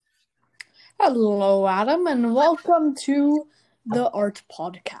Hello, Adam, and welcome to the Art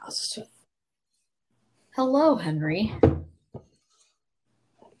Podcast. Hello, Henry.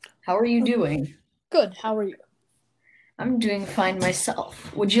 How are you doing? Good, how are you? I'm doing fine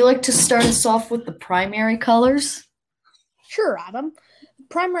myself. Would you like to start us off with the primary colors? Sure, Adam.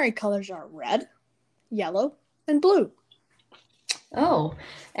 Primary colors are red, yellow, and blue. Oh,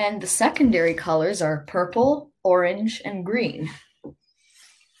 and the secondary colors are purple, orange, and green.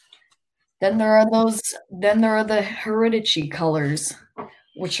 Then there are the hereditary colors,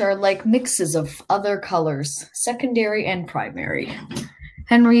 which are like mixes of other colors, secondary and primary.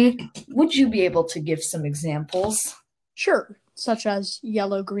 Henry, would you be able to give some examples? Sure, such as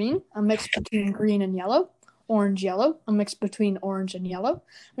yellow-green, a mix between green and yellow, orange-yellow, a mix between orange and yellow,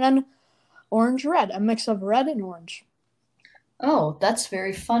 and then orange-red, a mix of red and orange. Oh, that's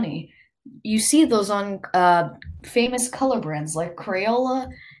very funny. You see those on famous color brands like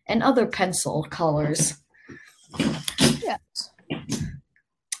Crayola and other pencil colors. Yes.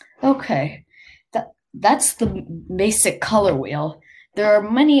 Okay, that's the basic color wheel. There are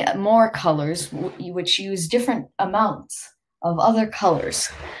many more colors which use different amounts of other colors.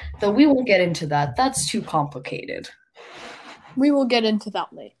 Though we won't get into that. That's too complicated. We will get into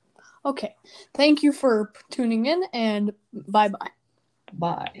that later. Okay, thank you for tuning in, and bye-bye.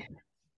 Bye.